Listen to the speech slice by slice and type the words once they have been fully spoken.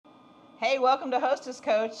Hey, welcome to Hostess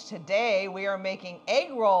Coach. Today we are making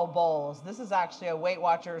egg roll bowls. This is actually a Weight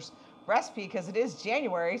Watchers recipe because it is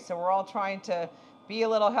January, so we're all trying to be a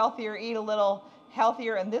little healthier, eat a little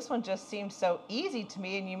healthier, and this one just seemed so easy to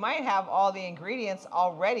me, and you might have all the ingredients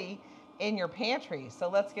already in your pantry. So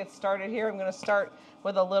let's get started here. I'm going to start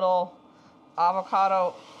with a little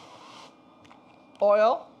avocado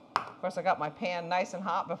oil. Of course, I got my pan nice and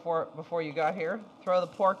hot before you got here. Throw the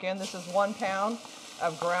pork in. This is 1 pound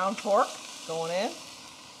of ground pork going in.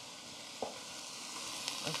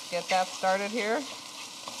 Let's get that started here.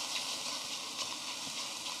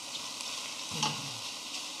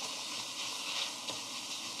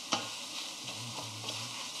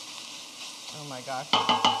 Oh my gosh.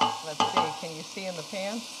 Let's see. Can you see in the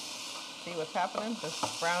pan? See what's happening?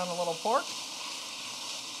 Just browning a little pork.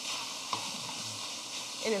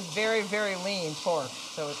 It is very, very lean pork,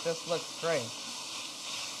 so it just looks great.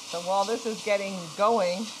 So while this is getting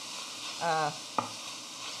going, have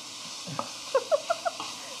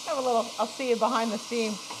a little, I'll see you behind the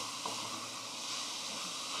scenes.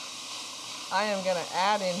 I am going to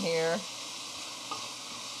add in here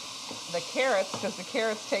the carrots, because the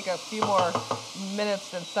carrots take a few more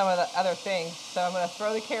minutes than some of the other things. So I'm going to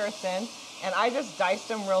throw the carrots in, and I just diced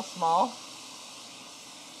them real small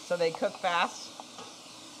so they cook fast.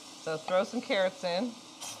 So throw some carrots in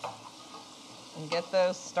and get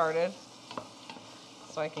those started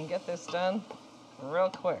so I can get this done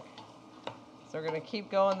real quick. So we're going to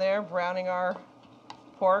keep going there, browning our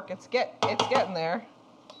pork. It's getting there.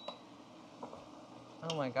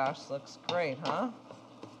 Oh my gosh, looks great, huh?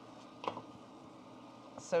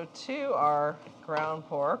 So to our ground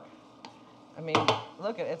pork, I mean,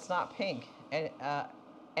 look at it's not pink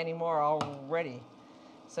anymore already.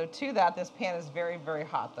 So to that, this pan is very, very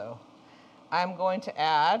hot though. I'm going to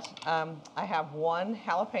add, I have 1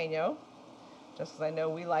 jalapeno, just because I know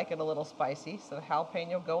we like it a little spicy. So the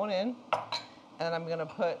jalapeno going in, and I'm going to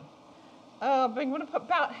put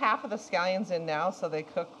about half of the scallions in now so they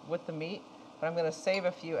cook with the meat, but I'm going to save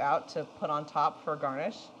a few out to put on top for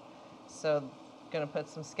garnish. So I'm going to put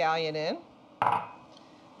some scallion in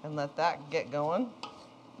and let that get going.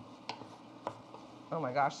 Oh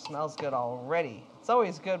my gosh, smells good already. It's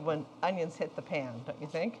always good when onions hit the pan, don't you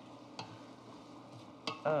think?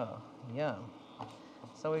 Oh, yum.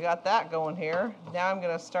 So we got that going here. Now I'm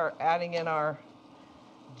going to start adding in our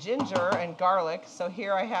ginger and garlic. So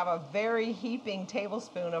here I have a very heaping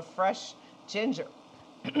tablespoon of fresh ginger.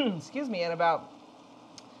 Excuse me, and about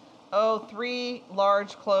 3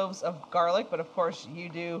 large cloves of garlic, but of course you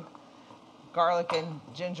do garlic and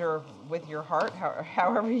ginger with your heart,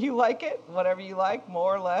 however you like it, whatever you like,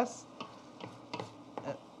 more or less.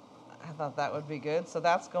 I thought that would be good. So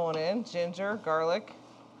that's going in, ginger, garlic.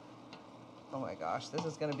 Oh my gosh, this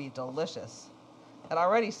is going to be delicious. It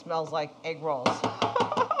already smells like egg rolls.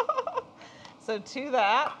 So to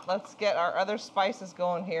that, let's get our other spices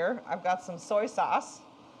going here. I've got some soy sauce,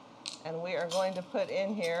 and we are going to put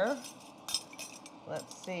in here,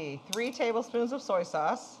 let's see, 3 tablespoons of soy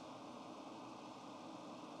sauce.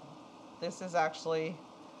 This is actually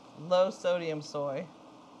low sodium soy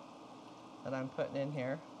that I'm putting in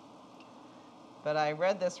here. But I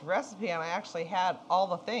read this recipe and I actually had all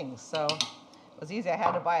the things, so it was easy. I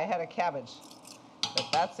had to buy a head of cabbage. But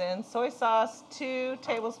that's in. Soy sauce, 2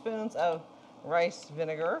 tablespoons of rice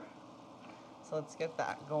vinegar. So let's get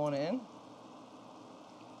that going in.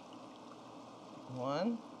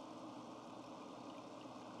 1,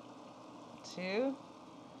 2,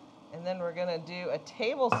 and then we're going to do a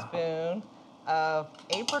tablespoon of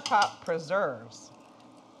apricot preserves.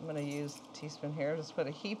 I'm going to use a teaspoon here. Just put a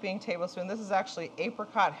heaping tablespoon. This is actually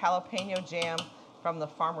apricot jalapeno jam from the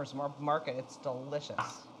farmer's market. It's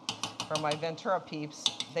delicious. For my Ventura peeps,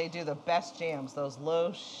 they do the best jams. Those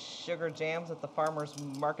low sugar jams at the farmer's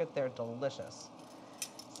market, they're delicious.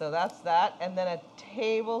 So that's that. And then a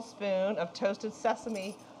tablespoon of toasted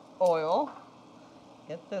sesame oil.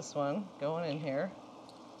 Get this one going in here.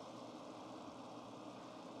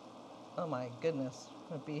 Oh my goodness,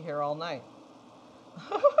 I'm gonna be here all night.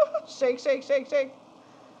 Shake, shake, shake, shake.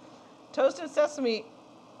 Toasted sesame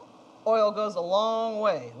oil goes a long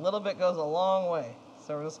way. A little bit goes a long way.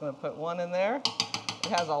 So we're just going to put 1 in there. It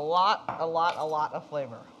has a lot of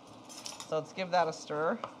flavor. So let's give that a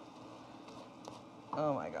stir.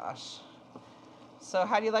 Oh my gosh. So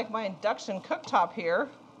how do you like my induction cooktop here?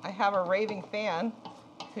 I have a raving fan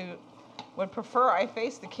who would prefer I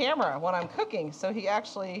face the camera when I'm cooking. So he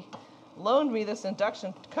actually loaned me this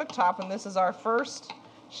induction cooktop, and this is our first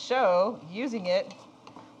show using it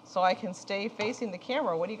so I can stay facing the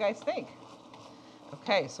camera. What do you guys think?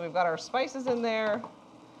 Okay, so we've got our spices in there,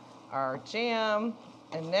 our jam,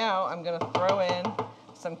 And now I'm gonna throw in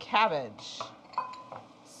some cabbage.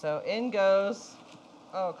 So in goes,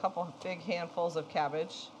 a couple big handfuls of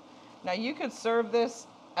cabbage. Now you could serve this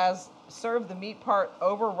serve the meat part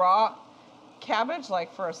over raw cabbage,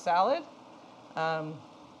 like for a salad,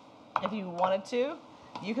 if you wanted to.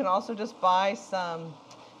 You can also just buy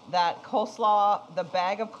that coleslaw, the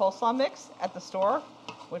bag of coleslaw mix at the store,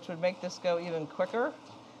 which would make this go even quicker.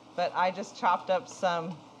 But I just chopped up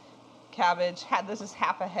some cabbage. This is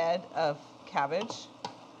half a head of cabbage,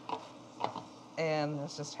 and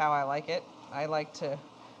that's just how I like it. I like to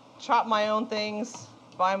chop my own things,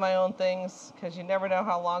 buy my own things, because you never know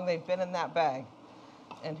how long they've been in that bag,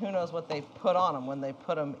 and who knows what they put on them when they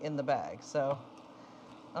put them in the bag. So,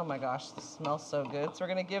 oh my gosh, this smells so good. So we're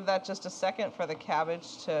gonna give that just a second for the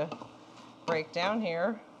cabbage to break down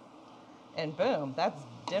here, and boom, that's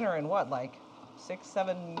dinner in what, like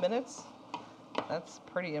 6-7 minutes? That's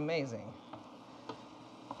pretty amazing.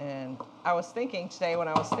 And I was thinking today, when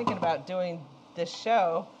I was thinking about doing this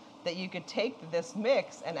show, that you could take this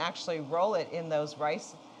mix and actually roll it in those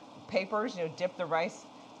rice papers, dip the rice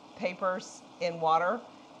papers in water,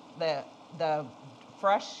 the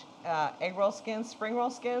fresh egg roll skins, spring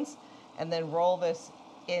roll skins, and then roll this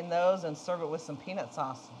in those and serve it with some peanut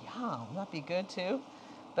sauce. Yum, that'd be good too.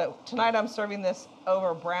 But tonight I'm serving this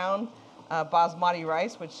over brown basmati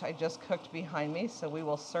rice, which I just cooked behind me. So we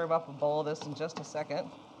will serve up a bowl of this in just a second.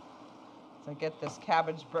 So get this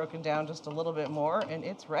cabbage broken down just a little bit more, and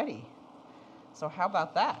it's ready. So how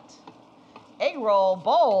about that? Egg roll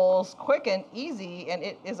bowls, quick and easy, and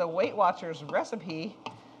it is a Weight Watchers recipe.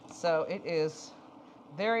 So it is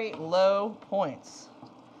very low points.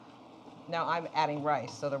 Now I'm adding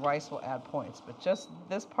rice, so the rice will add points, but just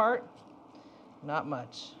this part, not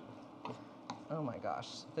much. Oh my gosh,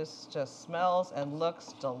 this just smells and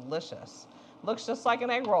looks delicious. Looks just like an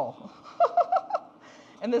egg roll.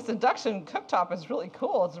 And this induction cooktop is really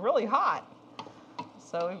cool. It's really hot.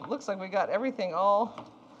 So it looks like we got everything all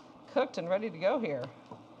cooked and ready to go here.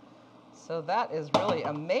 So that is really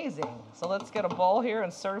amazing. So let's get a bowl here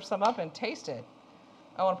and serve some up and taste it.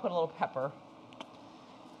 I want to put a little pepper.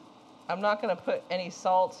 I'm not going to put any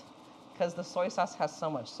salt because the soy sauce has so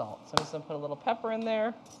much salt. So I'm just going to put a little pepper in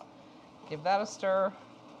there. Give that a stir,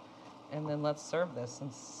 and then let's serve this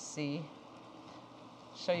and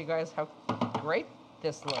show you guys how great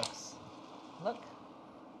this looks. Look,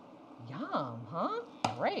 yum, huh?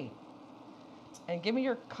 Great. And give me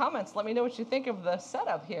your comments. Let me know what you think of the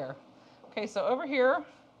setup here. Okay, so over here,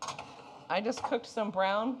 I just cooked some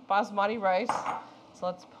brown basmati rice. So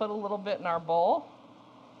let's put a little bit in our bowl.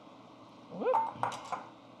 Whoop.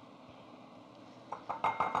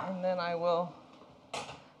 And then I will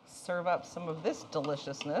serve up some of this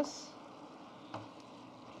deliciousness.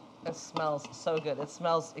 It smells so good. It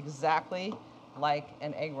smells exactly like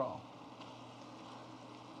an egg roll.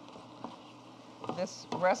 This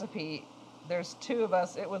recipe, there's 2 of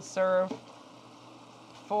us. It would serve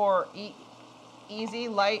for easy,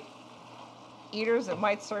 light eaters. It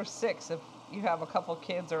might serve 6 if you have a couple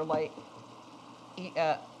kids or light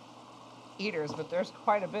eaters, but there's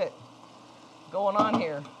quite a bit going on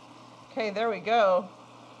here. Okay, there we go.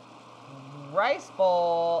 Rice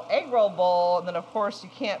bowl, egg roll bowl, and then of course you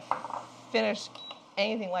can't finish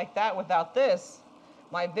anything like that without this.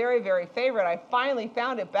 My very, very favorite. I finally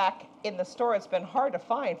found it back in the store. It's been hard to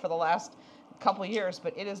find for the last couple years,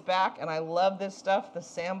 but it is back, and I love this stuff, the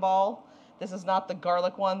sambal. This is not the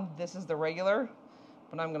garlic one, this is the regular,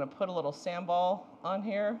 but I'm gonna put a little sambal on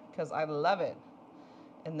here because I love it.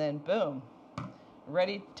 And then boom,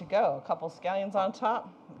 ready to go. A couple scallions on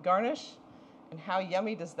top, garnish, and how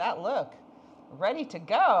yummy does that look? Ready to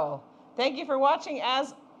go. Thank you for watching.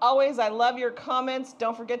 As always, I love your comments.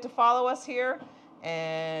 Don't forget to follow us here.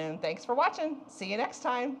 And thanks for watching. See you next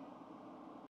time.